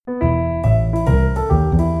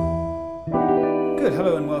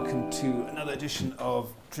welcome to another edition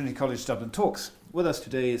of Trinity College Dublin Talks. With us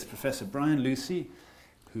today is Professor Brian Lucey,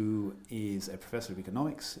 who is a professor of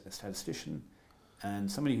economics, a statistician,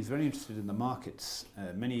 and somebody who's very interested in the markets.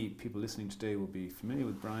 Many people listening today will be familiar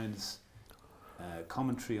with Brian's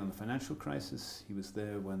commentary on the financial crisis. He was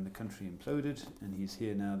there when the country imploded, and he's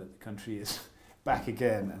here now that the country is back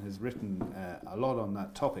again and has written a lot on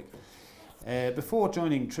that topic. Before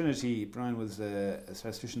joining Trinity, Brian was a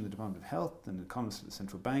statistician in the Department of Health and an economist at the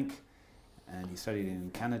Central Bank, and he studied in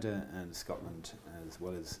Canada and Scotland as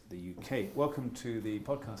well as the UK. Welcome to the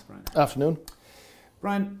podcast, Brian. Afternoon.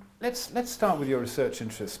 Brian, let's start with your research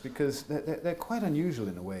interests, because they're quite unusual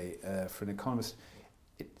in a way for an economist.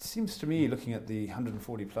 It seems to me, looking at the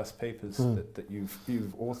 140 plus papers that you've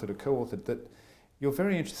authored or co-authored, that you're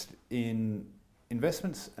very interested in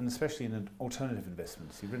investments, and especially in alternative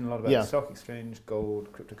investments. You've written a lot about the stock exchange,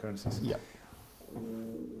 gold, cryptocurrencies. Yeah.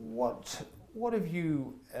 What have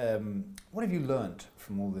you learned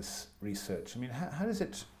from all this research? I mean, how does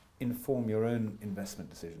it inform your own investment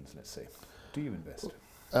decisions? Let's say, do you invest?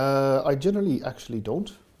 I generally actually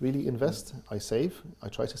don't really invest. I save. I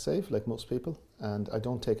try to save, like most people, and I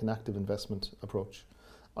don't take an active investment approach.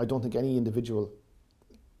 I don't think any one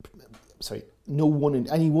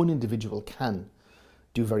individual can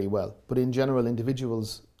do very well. But in general,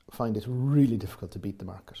 individuals find it really difficult to beat the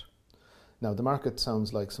market. Now, the market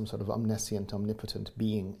sounds like some sort of omniscient, omnipotent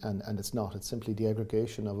being, and it's not. It's simply the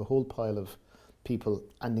aggregation of a whole pile of people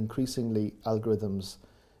and increasingly algorithms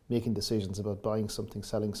making decisions about buying something,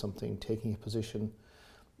 selling something, taking a position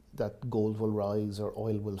that gold will rise or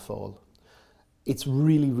oil will fall. It's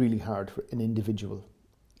really, really hard for an individual,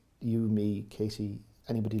 you, me, Katie,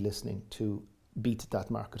 anybody listening, to beat that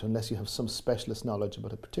market unless you have some specialist knowledge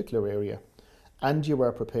about a particular area and you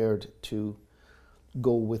are prepared to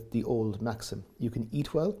go with the old maxim. You can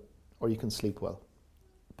eat well or you can sleep well,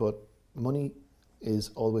 but money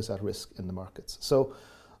is always at risk in the markets. So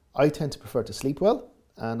I tend to prefer to sleep well,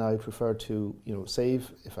 and I prefer to save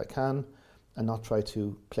if I can and not try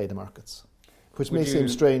to play the markets, which may seem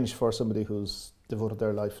strange for somebody who's devoted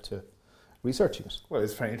their life to researching it. Well,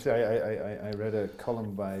 it's very interesting. I read a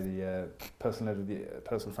column by the personal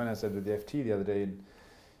finance editor of the FT the other day, and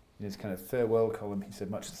in his kind of farewell column, he said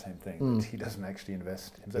much the same thing, that he doesn't actually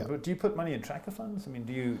invest himself. Yeah. But do you put money in tracker funds? I mean,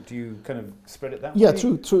 do you kind of spread it that way? Yeah,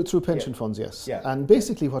 through pension funds, yes. Yeah. And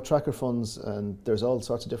basically what tracker funds, and there's all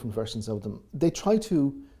sorts of different versions of them, they try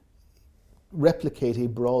to replicate a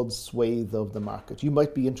broad swathe of the market. You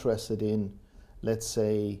might be interested in, let's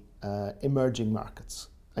say, emerging markets.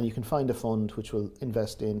 And you can find a fund which will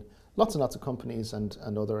invest in lots and lots of companies and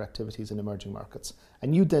other activities in emerging markets.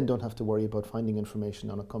 And you then don't have to worry about finding information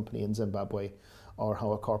on a company in Zimbabwe or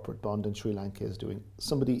how a corporate bond in Sri Lanka is doing.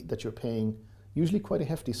 Somebody that you're paying usually quite a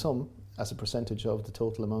hefty sum as a percentage of the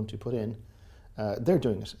total amount you put in, they're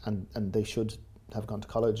doing it. And they should have gone to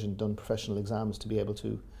college and done professional exams to be able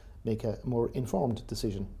to make a more informed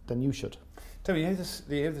decision than you should. Tell me, you have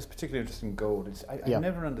this particular interest in gold. I've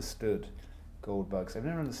never understood gold bugs. I've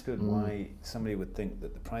never understood why somebody would think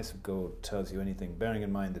that the price of gold tells you anything, bearing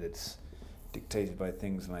in mind that it's dictated by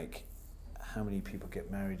things like how many people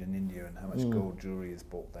get married in India and how much gold jewelry is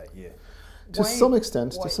bought that year. To some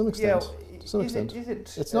extent. Is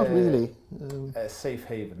it? It's not really a safe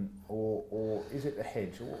haven, or is it a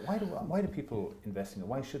hedge? Why do people invest in it?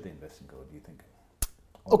 Why should they invest in gold, do you think?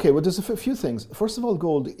 Okay, well, there's a few things. First of all,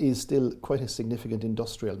 gold is still quite a significant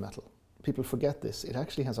industrial metal. People forget this. It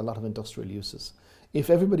actually has a lot of industrial uses.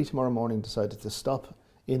 If everybody tomorrow morning decided to stop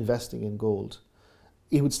investing in gold,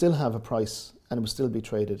 it would still have a price and it would still be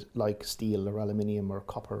traded like steel or aluminium or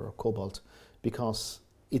copper or cobalt, because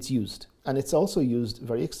it's used. And it's also used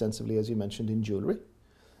very extensively, as you mentioned, in jewellery.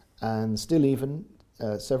 And still even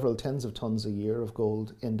several tens of tons a year of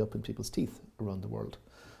gold end up in people's teeth around the world.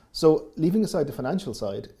 So leaving aside the financial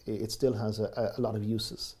side, it still has a lot of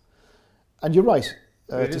uses. And you're right.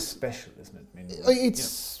 It is special, isn't it? I mean,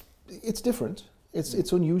 it's different.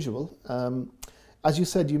 It's unusual. As you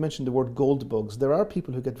said, you mentioned the word gold bugs. There are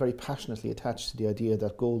people who get very passionately attached to the idea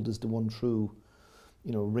that gold is the one true,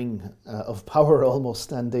 ring of power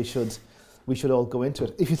almost, and we should all go into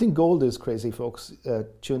it. If you think gold is crazy, folks,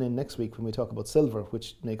 tune in next week when we talk about silver,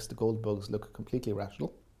 which makes the gold bugs look completely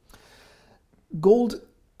rational. Gold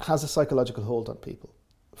has a psychological hold on people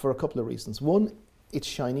for a couple of reasons. One, it's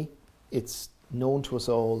shiny. It's known to us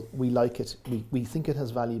all. We like it. We think it has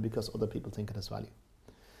value because other people think it has value.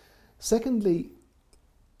 Secondly,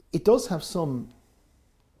 it does have some,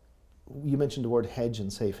 you mentioned the word hedge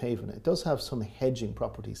and safe haven. It does have some hedging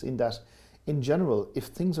properties in that, in general, if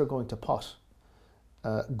things are going to pot,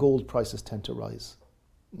 gold prices tend to rise.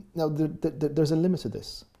 Now, there's a limit to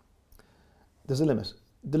this. There's a limit.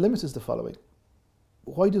 The limit is the following.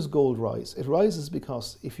 Why does gold rise? It rises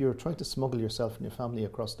because if you're trying to smuggle yourself and your family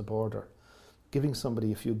across the border, giving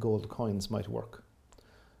somebody a few gold coins might work.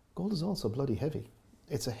 Gold is also bloody heavy.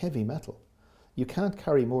 It's a heavy metal. You can't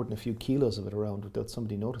carry more than a few kilos of it around without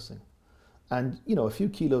somebody noticing. And, a few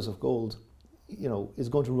kilos of gold, is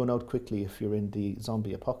going to run out quickly if you're in the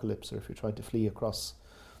zombie apocalypse or if you're trying to flee across,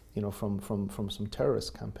 from some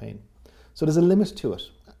terrorist campaign. So there's a limit to it.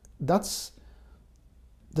 That's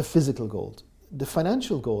the physical gold. The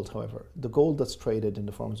financial gold, however, the gold that's traded in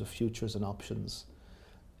the forms of futures and options,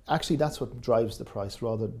 actually that's what drives the price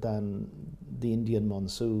rather than the Indian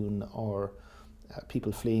monsoon or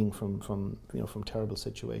people fleeing from terrible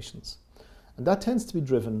situations. And that tends to be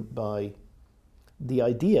driven by the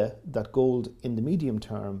idea that gold in the medium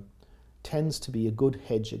term tends to be a good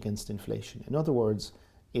hedge against inflation. In other words,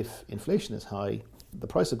 if inflation is high, the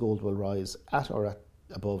price of gold will rise at or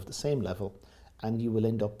above the same level, and you will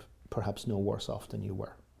end up perhaps no worse off than you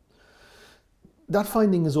were. That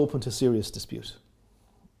finding is open to serious dispute.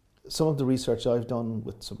 Some of the research I've done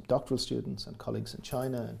with some doctoral students and colleagues in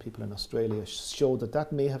China and people in Australia showed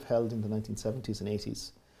that may have held in the 1970s and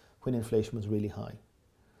 80s when inflation was really high.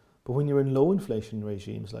 But when you're in low inflation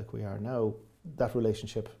regimes like we are now, that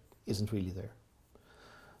relationship isn't really there.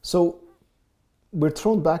 So we're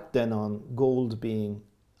thrown back then on gold being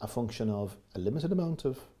a function of a limited amount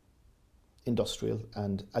of industrial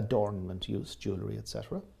and adornment use, jewellery,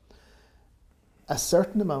 etc. A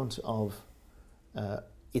certain amount of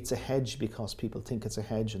it's a hedge because people think it's a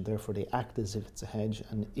hedge and therefore they act as if it's a hedge,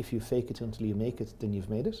 and if you fake it until you make it, then you've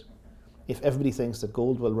made it. If everybody thinks that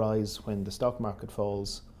gold will rise when the stock market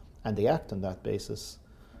falls and they act on that basis,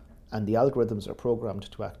 and the algorithms are programmed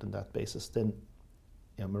to act on that basis, then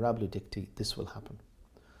mirabile dicti, this will happen.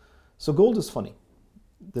 So gold is funny.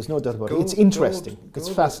 There's no doubt about it. It's interesting. It's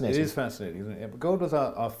fascinating. It is fascinating, isn't it? Gold was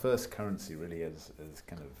our first currency, really, as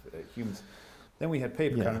kind of humans. Then we had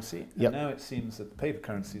paper currency, and now it seems that the paper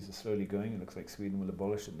currencies are slowly going. It looks like Sweden will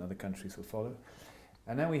abolish it and other countries will follow.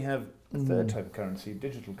 And now we have a third type of currency,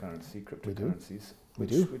 digital currency, cryptocurrencies,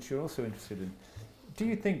 which you're also interested in. Do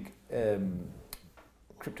you think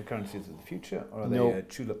cryptocurrencies are the future, or are they a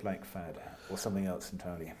tulip-like fad, or something else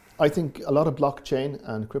entirely? I think a lot of blockchain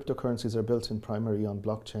and cryptocurrencies are built in primarily on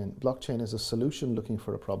blockchain. Blockchain is a solution looking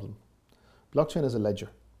for a problem. Blockchain is a ledger.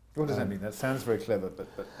 What does that mean? That sounds very clever, but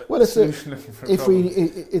well, it's solution looking for a problem.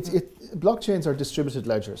 Blockchains are distributed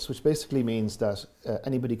ledgers, which basically means that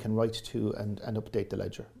anybody can write to and update the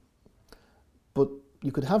ledger. But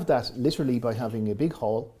you could have that literally by having a big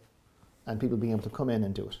hall and people being able to come in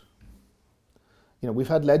and do it. We've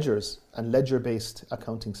had ledgers and ledger-based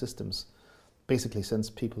accounting systems basically since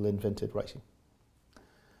people invented writing.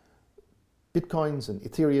 Bitcoins and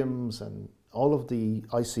Ethereums and all of the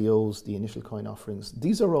ICOs, the initial coin offerings,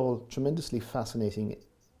 these are all tremendously fascinating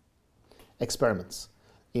experiments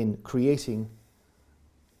in creating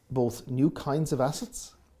both new kinds of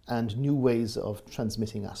assets and new ways of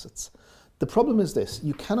transmitting assets. The problem is this: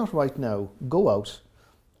 you cannot right now go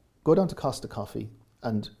down to Costa Coffee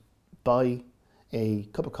and buy a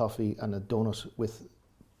cup of coffee and a donut with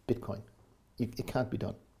Bitcoin. It can't be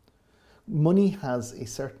done. Money has a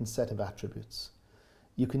certain set of attributes.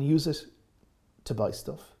 You can use it to buy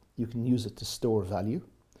stuff. You can use it to store value.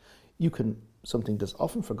 You can, something that's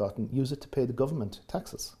often forgotten, use it to pay the government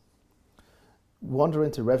taxes. Wander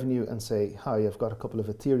into revenue and say, hi, I've got a couple of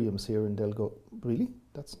Ethereums here, and they'll go, really?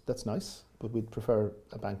 That's nice, but we'd prefer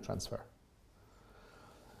a bank transfer.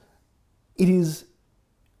 It is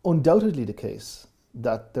undoubtedly the case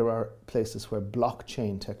that there are places where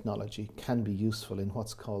blockchain technology can be useful in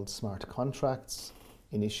what's called smart contracts,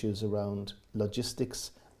 in issues around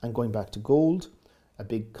logistics, and going back to gold. A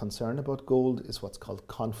big concern about gold is what's called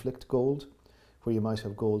conflict gold, where you might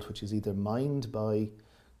have gold which is either mined by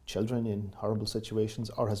children in horrible situations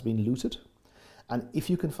or has been looted. And if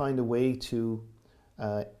you can find a way to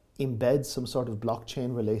embed some sort of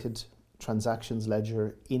blockchain-related transactions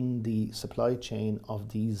ledger in the supply chain of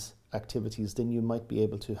these activities, then you might be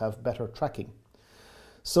able to have better tracking.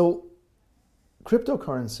 So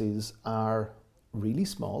cryptocurrencies are really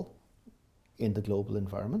small in the global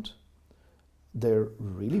environment. They're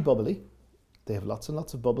really bubbly. They have lots and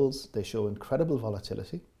lots of bubbles. They show incredible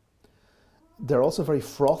volatility. They're also very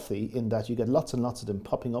frothy in that you get lots and lots of them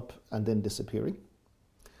popping up and then disappearing.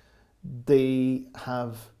 They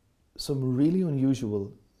have some really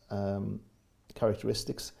unusual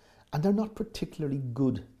characteristics, and they're not particularly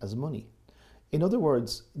good as money. In other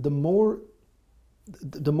words, the more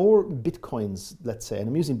bitcoins, let's say, and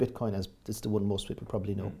I'm using Bitcoin as it's the one most people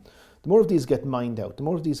probably know, the more of these get mined out, the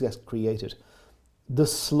more of these get created, the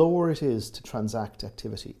slower it is to transact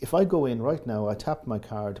activity. If I go in right now, I tap my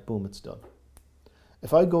card, boom, it's done.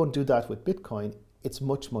 If I go and do that with Bitcoin, it's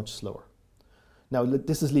much, much slower. Now,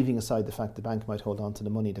 this is leaving aside the fact the bank might hold on to the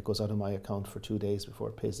money that goes out of my account for 2 days before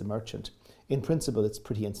it pays the merchant. In principle, it's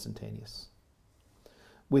pretty instantaneous.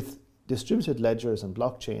 With distributed ledgers and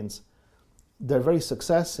blockchains, their very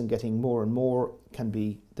success in getting more and more can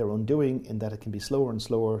be their undoing in that it can be slower and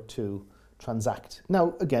slower to transact.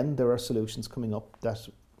 Now, again, there are solutions coming up that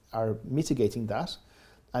are mitigating that,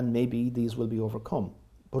 and maybe these will be overcome.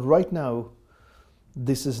 But right now,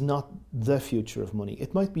 this is not the future of money.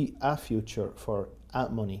 It might be a future for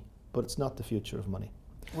money, but it's not the future of money.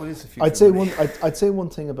 What is the future of money? I'd say one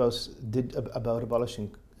thing about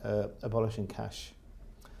abolishing cash.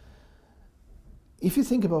 If you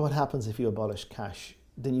think about what happens if you abolish cash,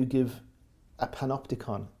 then you give a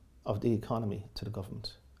panopticon of the economy to the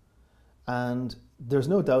government. And there's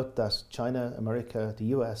no doubt that China, America, the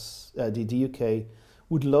US, the UK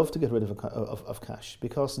would love to get rid of cash,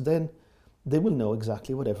 because then they will know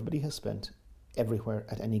exactly what everybody has spent everywhere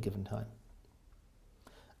at any given time.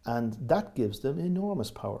 And that gives them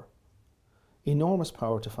enormous power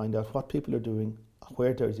to find out what people are doing,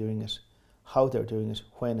 where they're doing it, how they're doing it,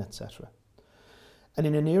 when, etc. And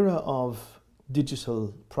in an era of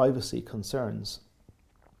digital privacy concerns,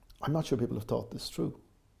 I'm not sure people have thought this through.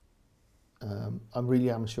 I really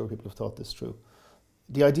am sure people have thought this through.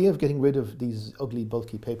 The idea of getting rid of these ugly,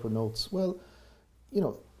 bulky paper notes, well, you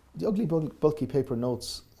know, the ugly, bulky paper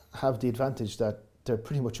notes have the advantage that they're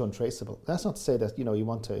pretty much untraceable. That's not to say that, you know, you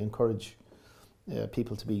want to encourage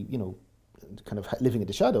people to be, you know, kind of living in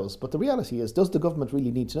the shadows. But the reality is, does the government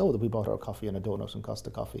really need to know that we bought our coffee and a donut and Costa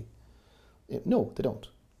Coffee? No, they don't.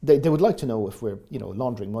 They would like to know if we're, you know,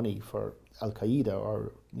 laundering money for Al Qaeda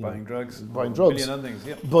or buying drugs, a million other things.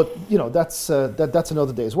 Yeah. But you know, that's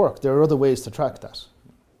another day's work. There are other ways to track that.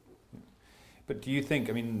 But do you think?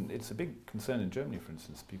 I mean, it's a big concern in Germany, for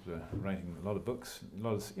instance. People are writing a lot of books, a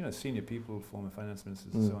lot of, you know, senior people, former finance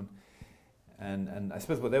ministers, and so on. And I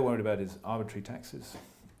suppose what they're worried about is arbitrary taxes.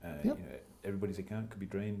 You know, everybody's account could be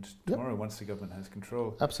drained tomorrow once the government has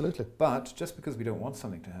control. Absolutely. But just because we don't want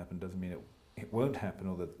something to happen doesn't mean it won't happen,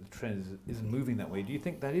 or that the trend isn't moving that way. Do you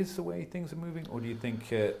think that is the way things are moving, or do you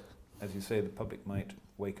think, as you say, the public might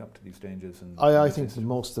wake up to these dangers? And I think that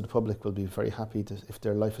most of the public will be very happy if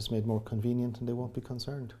their life is made more convenient, and they won't be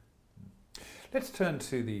concerned. Let's turn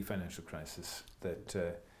to the financial crisis that.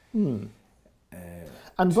 And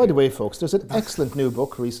by the way, folks, there's an excellent new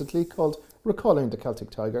book recently called Recalling the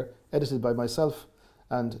Celtic Tiger, edited by myself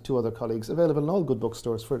and 2 other colleagues, available in all good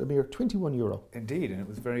bookstores for a mere €21. Indeed, and it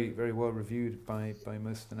was very, very well reviewed by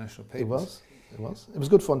most of the national papers. It was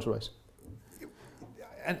good fun to write.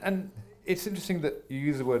 And it's interesting that you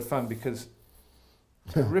use the word fun, because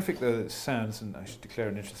horrific though it sounds, and I should declare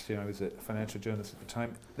an interest here, I was a financial journalist at the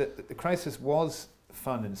time, that the crisis was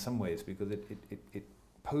fun in some ways, because it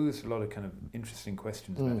posed a lot of kind of interesting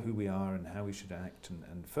questions about who we are and how we should act,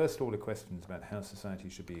 and first order questions about how society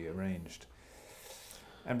should be arranged.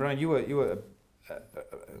 And Brian, you were a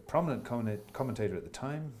prominent commentator at the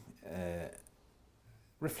time,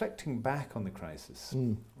 reflecting back on the crisis,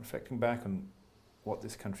 reflecting back on what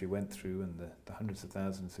this country went through, and the hundreds of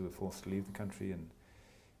thousands who were forced to leave the country, and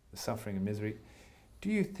the suffering and misery.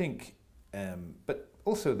 Do you think, but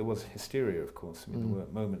also there was hysteria, of course. I mean, there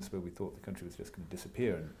were moments where we thought the country was just going to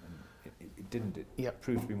disappear, and it didn't. It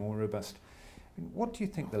proved to be more robust. I mean, what do you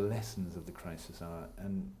think the lessons of the crisis are,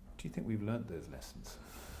 and do you think we've learnt those lessons?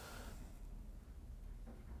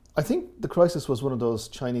 I think the crisis was one of those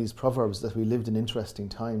Chinese proverbs that we lived in interesting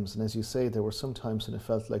times, and as you say, there were some times when it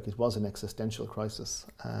felt like it was an existential crisis.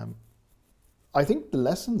 I think the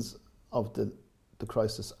lessons of the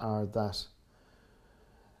crisis are that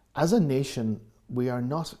as a nation, we are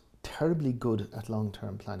not terribly good at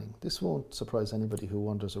long-term planning. This won't surprise anybody who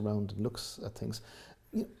wanders around and looks at things.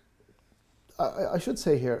 I should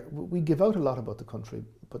say here, we give out a lot about the country,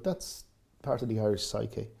 but that's part of the Irish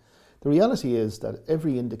psyche. The reality is that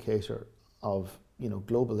every indicator of, you know,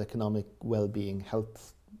 global economic well-being,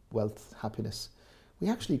 health, wealth, happiness, we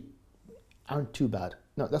actually aren't too bad.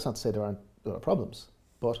 Now, that's not to say there aren't problems,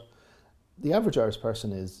 but the average Irish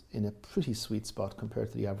person is in a pretty sweet spot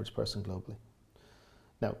compared to the average person globally.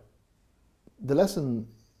 Now, the lesson,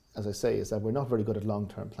 as I say, is that we're not very good at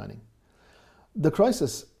long-term planning. The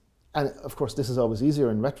crisis, and of course this is always easier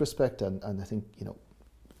in retrospect, and I think, you know,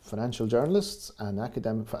 financial journalists and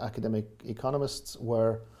academic economists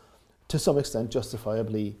were, to some extent,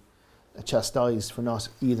 justifiably chastised for not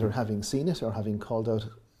either having seen it or having called out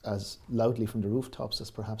as loudly from the rooftops as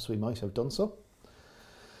perhaps we might have done so.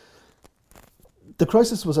 The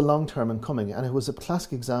crisis was a long term in coming, and it was a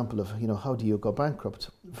classic example of, how do you go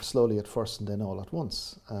bankrupt slowly at first and then all at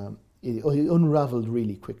once. It unravelled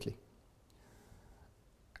really quickly.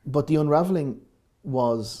 But the unravelling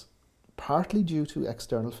was partly due to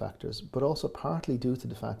external factors, but also partly due to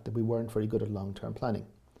the fact that we weren't very good at long-term planning.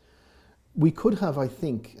 We could have, I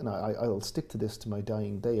think, and I'll stick to this to my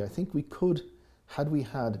dying day, I think we could, had we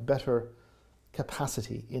had better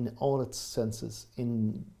capacity in all its senses,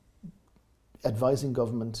 in advising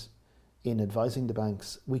government, in advising the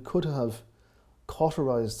banks, we could have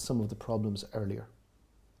cauterised some of the problems earlier.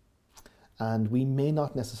 And we may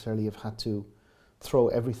not necessarily have had to throw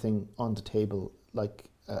everything on the table like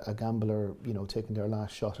a gambler, taking their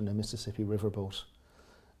last shot in a Mississippi riverboat,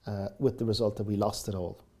 with the result that we lost it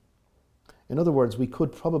all. In other words, we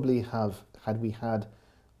could probably have, had we had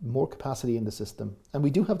more capacity in the system, and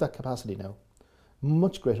we do have that capacity now,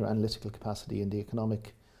 much greater analytical capacity in the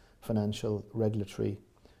economic, financial, regulatory,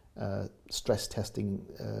 stress testing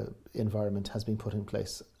environment has been put in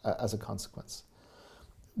place as a consequence.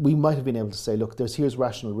 We might have been able to say, look, here's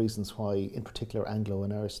rational reasons why, in particular, Anglo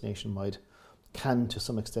and Irish nationwide can, to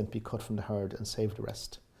some extent, be cut from the herd and save the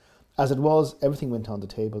rest. As it was, everything went on the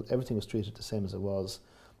table, everything was treated the same as it was,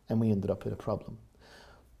 and we ended up with a problem.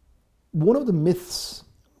 One of the myths,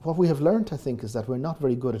 what we have learned, I think, is that we're not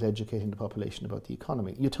very good at educating the population about the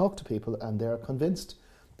economy. You talk to people and they're convinced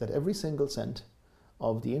that every single cent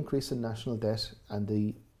of the increase in national debt and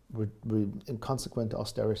the consequent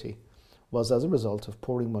austerity was as a result of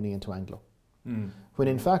pouring money into Anglo. When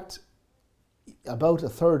in fact, about a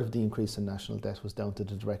third of the increase in national debt was down to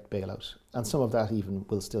the direct bailout, and some of that even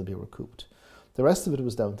will still be recouped. The rest of it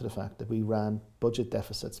was down to the fact that we ran budget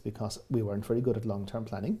deficits because we weren't very good at long-term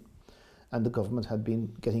planning, and the government had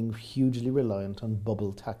been getting hugely reliant on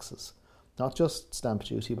bubble taxes. Not just stamp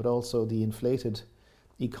duty, but also the inflated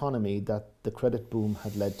economy that the credit boom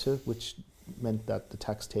had led to, which meant that the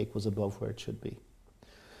tax take was above where it should be.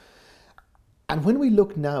 And when we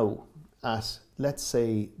look now at, let's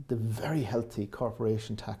say, the very healthy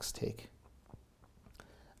corporation tax take,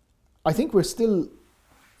 I think we're still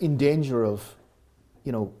in danger of,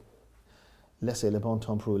 laissez le bon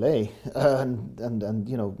temps rouler, and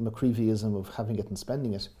McCreevyism of having it and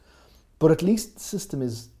spending it. But at least the system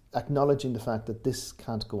is acknowledging the fact that this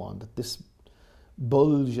can't go on, that this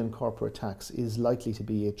bulge in corporate tax is likely to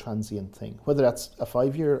be a transient thing. Whether that's a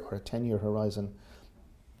 5-year or a 10-year horizon,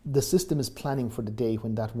 the system is planning for the day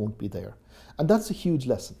when that won't be there. And that's a huge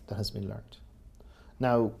lesson that has been learned.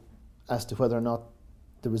 Now, as to whether or not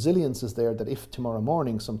the resilience is there, that if tomorrow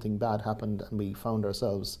morning something bad happened and we found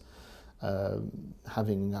ourselves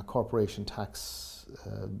having a corporation tax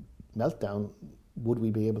meltdown, would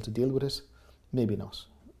we be able to deal with it? Maybe not.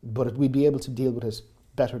 But we'd be able to deal with it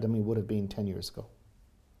better than we would have been 10 years ago.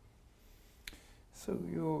 So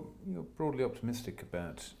you're broadly optimistic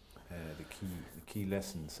about the key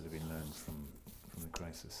lessons that have been learned from the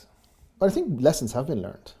crisis? Well, I think lessons have been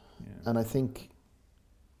learned. Yeah. And I think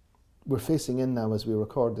we're facing in now, as we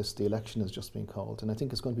record this, the election has just been called, and I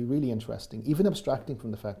think it's going to be really interesting, even abstracting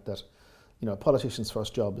from the fact that a politician's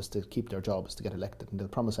first job is to keep their job, is to get elected, and they'll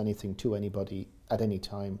promise anything to anybody at any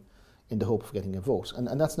time in the hope of getting a vote.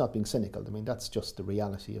 And that's not being cynical. I mean, that's just the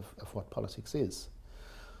reality of what politics is.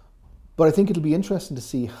 But I think it'll be interesting to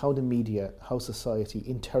see how the media, how society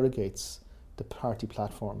interrogates the party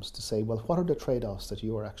platforms to say, well, what are the trade-offs that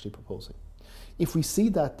you are actually proposing? If we see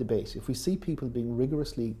that debate, if we see people being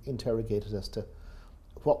rigorously interrogated as to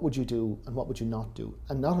what would you do and what would you not do,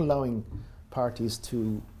 and not allowing parties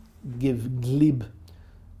to give glib,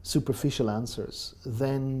 superficial answers,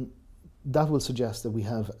 then that will suggest that we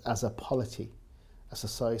have, as a polity, a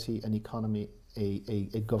society, an economy,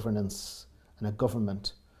 a governance and a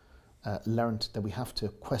government, learnt that we have to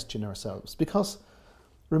question ourselves. Because,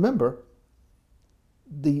 remember,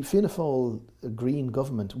 the Fianna Fáil Green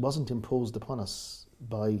government wasn't imposed upon us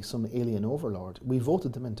by some alien overlord. We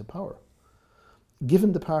voted them into power.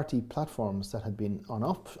 Given the party platforms that had been on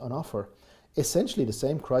offer, essentially the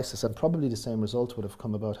same crisis and probably the same result would have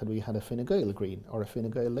come about had we had a Fine Gael Green or a Fine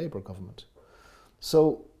Gael Labour government.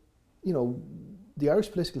 So, the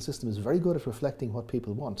Irish political system is very good at reflecting what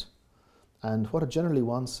people want. And what it generally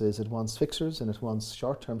wants is it wants fixers and it wants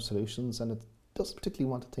short-term solutions, and it doesn't particularly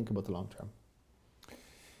want to think about the long term.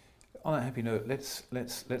 On that happy note, let's turn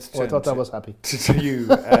I thought that was happy. to you.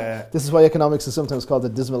 This is why economics is sometimes called the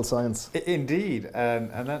dismal science. Indeed, and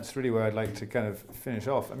that's really where I'd like to kind of finish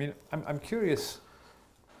off. I mean, I'm curious,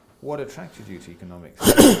 what attracted you to economics?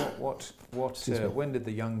 When did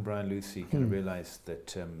the young Brian Lucey kind of realise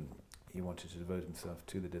that he wanted to devote himself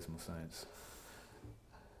to the dismal science?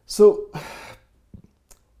 So,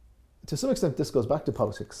 to some extent, this goes back to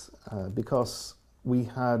politics because we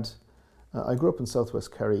had. I grew up in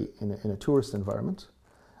southwest Kerry in a tourist environment,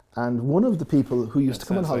 and one of the people who used to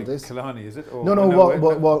come on holidays. Like Killarney, is it? Or no,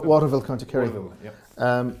 Waterville, County Kerry. Waterville, yep.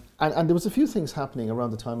 And there was a few things happening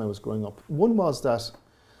around the time I was growing up. One was that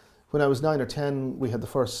when I was 9 or 10, we had the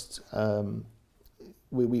first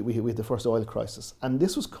we had the first oil crisis, and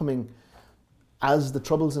this was coming as the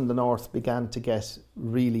troubles in the north began to get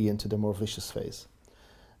really into the more vicious phase.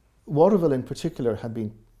 Waterville, in particular, had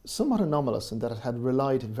been somewhat anomalous in that it had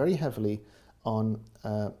relied very heavily on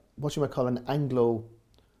what you might call an Anglo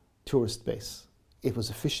tourist base. It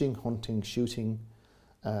was a fishing, hunting, shooting,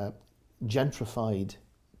 gentrified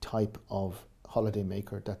type of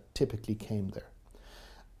holidaymaker that typically came there.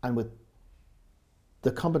 And with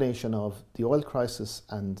the combination of the oil crisis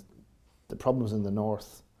and the problems in the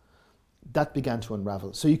north, that began to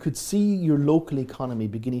unravel. So you could see your local economy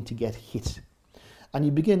beginning to get hit. And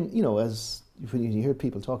you begin, as when you hear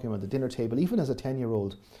people talking around the dinner table, even as a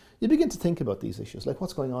 10-year-old, you begin to think about these issues, like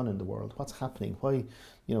what's going on in the world, what's happening, why,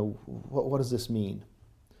 what does this mean?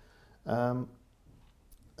 And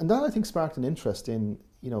that, I think, sparked an interest in,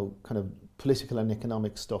 kind of political and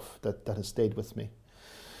economic stuff that has stayed with me.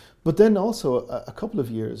 But then also, a couple of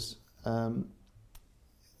years,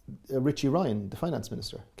 Richie Ryan, the finance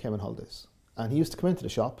minister, came on holidays. And he used to come into the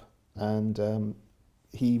shop, and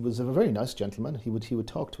he was a very nice gentleman. He would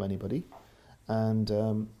talk to anybody. And,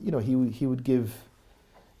 he would give...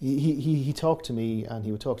 He talked to me, and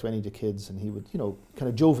he would talk to any of the kids, and he would, kind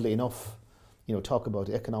of jovially enough, talk about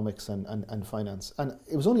economics and finance. And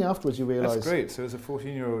it was only afterwards you realise... That's great. So as a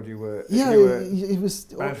 14-year-old, you were it was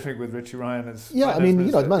bantering with Richie Ryan as... Yeah, I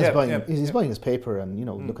mean, the man is buying his paper and,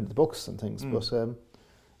 looking at the books and things, but,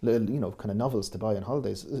 kind of novels to buy on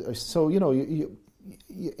holidays. So, you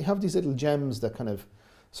have these little gems that kind of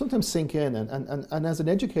sometimes sink in. And as an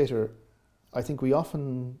educator, I think we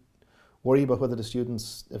often worry about whether the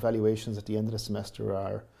students' evaluations at the end of the semester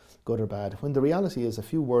are good or bad, when the reality is a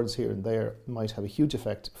few words here and there might have a huge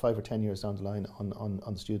effect 5 or 10 years down the line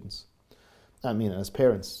on students. I mean, as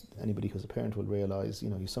parents, anybody who's a parent will realise,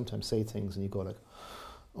 you sometimes say things and you go like,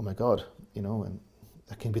 oh my God, and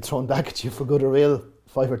that can be thrown back at you for good or ill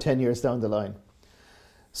 5 or 10 years down the line.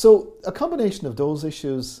 So a combination of those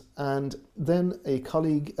issues, and then a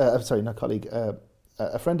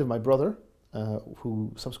friend of my brother,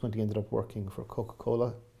 who subsequently ended up working for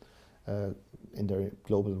Coca-Cola in their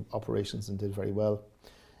global operations and did very well.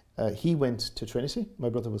 He went to Trinity. My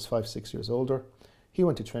brother was 5-6 years older. He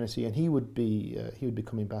went to Trinity, and he would be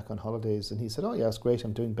coming back on holidays, and he said, "Oh yeah, it's great.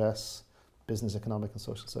 I'm doing BES, Business, Economic and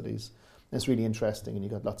Social Studies. And it's really interesting, and you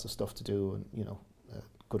got lots of stuff to do, and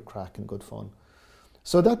good crack and good fun."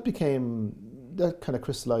 So that kind of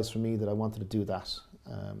crystallized for me that I wanted to do that,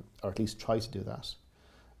 or at least try to do that.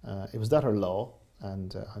 It was that or law,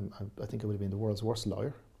 and I think I would have been the world's worst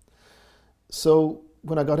lawyer. So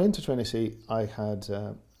when I got into Trinity, I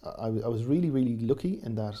was really, really lucky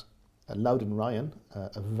in that Loudon Ryan,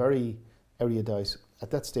 a very erudite, at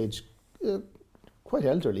that stage, quite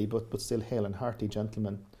elderly, but still hale and hearty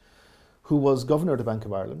gentleman, who was governor of the Bank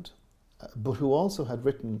of Ireland, but who also had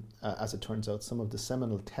written, as it turns out, some of the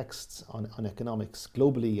seminal texts on economics,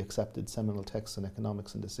 globally accepted seminal texts on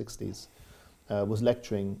economics in the 60s, was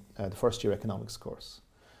lecturing the first year economics course.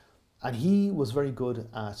 And he was very good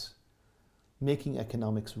at making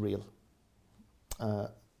economics real.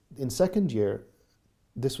 In second year,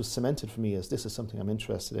 this was cemented for me as this is something I'm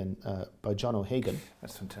interested in by John O'Hagan.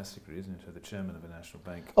 That's fantastic, isn't it? The chairman of a national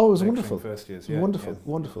bank. Oh, it was wonderful. First years,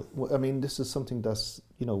 wonderful. I mean, this is something that's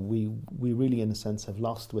we really, in a sense, have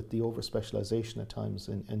lost with the over specialization at times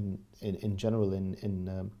in general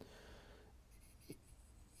in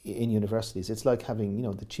universities. It's like having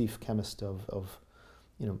the chief chemist of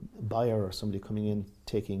Bayer or somebody coming in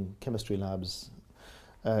taking chemistry labs.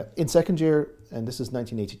 In second year, and this is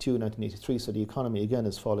 1982, 1983, so the economy again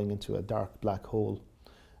is falling into a dark black hole.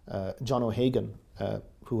 John O'Hagan,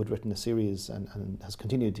 who had written a series and has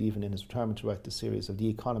continued even in his retirement to write the series of The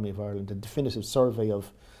Economy of Ireland, a definitive survey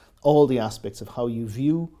of all the aspects of how you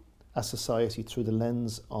view a society through the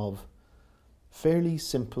lens of fairly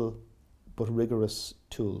simple but rigorous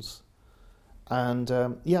tools. And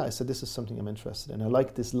I said, this is something I'm interested in. I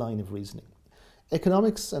like this line of reasoning.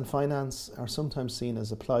 Economics and finance are sometimes seen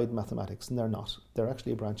as applied mathematics, and they're not. They're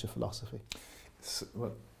actually a branch of philosophy. So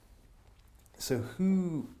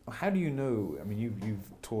how do you know, I mean,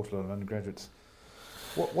 you've taught a lot of undergraduates.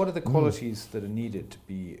 What are the qualities that are needed to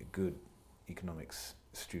be a good economics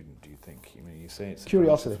student, do you think? I mean, you say it's a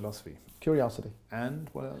branch of philosophy. Curiosity. And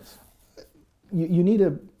what else? You need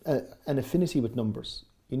an affinity with numbers.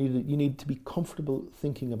 You need to be comfortable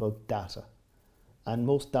thinking about data, and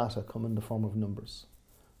most data come in the form of numbers.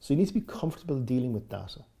 So you need to be comfortable dealing with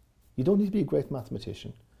data. You don't need to be a great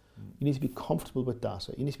mathematician. You need to be comfortable with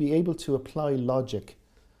data. You need to be able to apply logic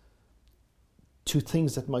to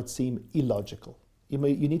things that might seem illogical. You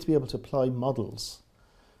need to be able to apply models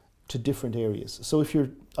to different areas. So if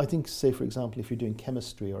I think, say for example, if you're doing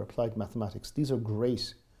chemistry or applied mathematics, these are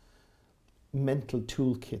great mental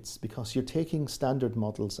toolkits because you're taking standard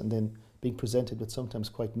models and then being presented with sometimes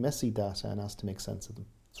quite messy data and asked to make sense of them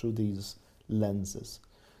through these lenses.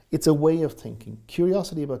 It's a way of thinking.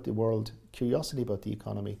 Curiosity about the world, curiosity about the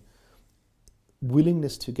economy,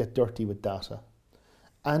 willingness to get dirty with data,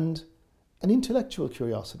 and an intellectual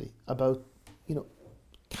curiosity about,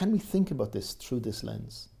 can we think about this through this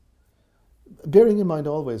lens? Bearing in mind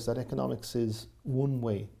always that economics is one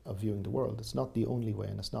way of viewing the world. It's not the only way,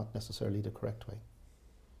 and it's not necessarily the correct way.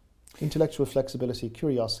 Intellectual flexibility,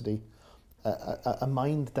 curiosity, a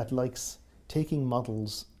mind that likes taking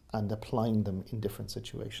models and applying them in different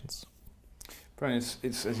situations. Brian,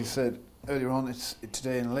 it's as you said earlier on,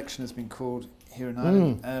 today an election has been called here in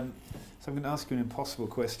Ireland. So I'm going to ask you an impossible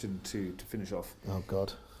question to finish off. Oh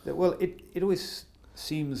God. Well, it always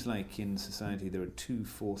seems like in society there are two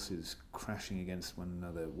forces crashing against one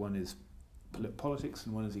another. One is politics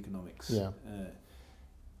and one is economics. Yeah.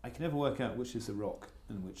 I can never work out which is the rock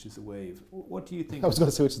and which is the wave. What do you think? I was going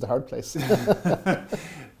to say which is the hard place.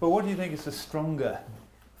 But what do you think is the stronger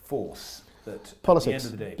force that politics,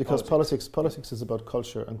 at the end of the day? Because politics is about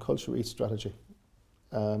culture, and culture eats strategy.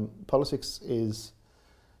 Politics is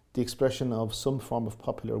the expression of some form of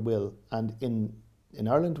popular will, and in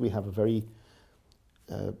Ireland we have a very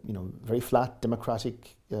very flat,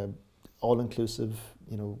 democratic, all-inclusive,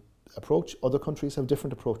 approach. Other countries have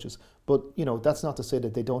different approaches, but that's not to say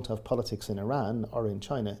that they don't have politics in Iran or in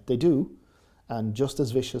China. They do, and just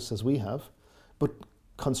as vicious as we have, but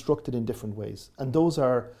constructed in different ways. And those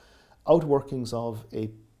are outworkings of a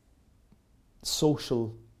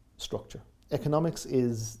social structure. Economics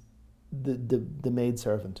is the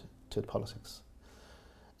maidservant to politics.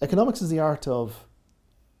 Economics is the art of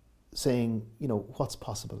saying, what's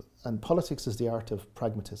possible, and politics is the art of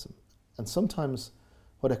pragmatism. And sometimes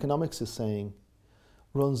what economics is saying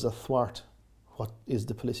runs athwart what is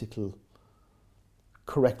the political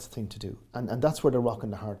correct thing to do. And that's where the rock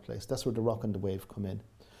and the hard place, that's where the rock and the wave come in.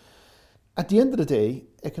 At the end of the day,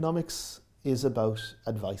 economics is about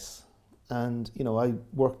advice. And, I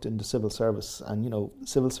worked in the civil service, and,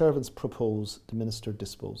 civil servants propose, the minister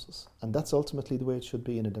disposes. And that's ultimately the way it should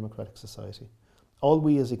be in a democratic society. All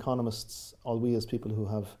we as economists, all we as people who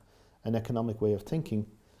have an economic way of thinking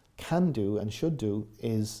can do and should do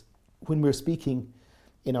is, when we're speaking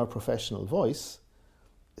in our professional voice,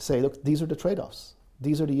 say, look, these are the trade-offs.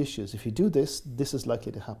 These are the issues. If you do this, this is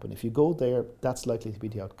likely to happen. If you go there, that's likely to be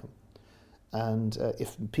the outcome. And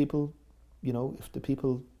if the people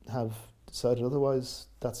have decided otherwise,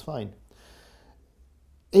 that's fine.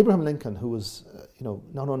 Abraham Lincoln, who was,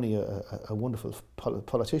 not only a wonderful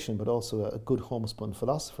politician, but also a good homespun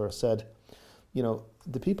philosopher, said,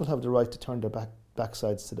 the people have the right to turn their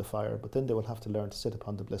backsides to the fire, but then they will have to learn to sit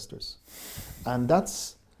upon the blisters. And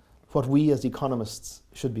that's what we as economists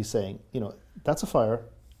should be saying. That's a fire.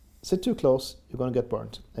 Sit too close, you're going to get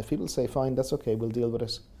burnt. If people say, fine, that's okay, we'll deal with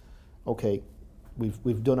it. Okay,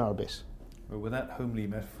 we've done our bit. Well, with that homely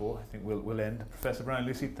metaphor, I think we'll end. Professor Brian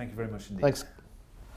Lucey, thank you very much indeed. Thanks.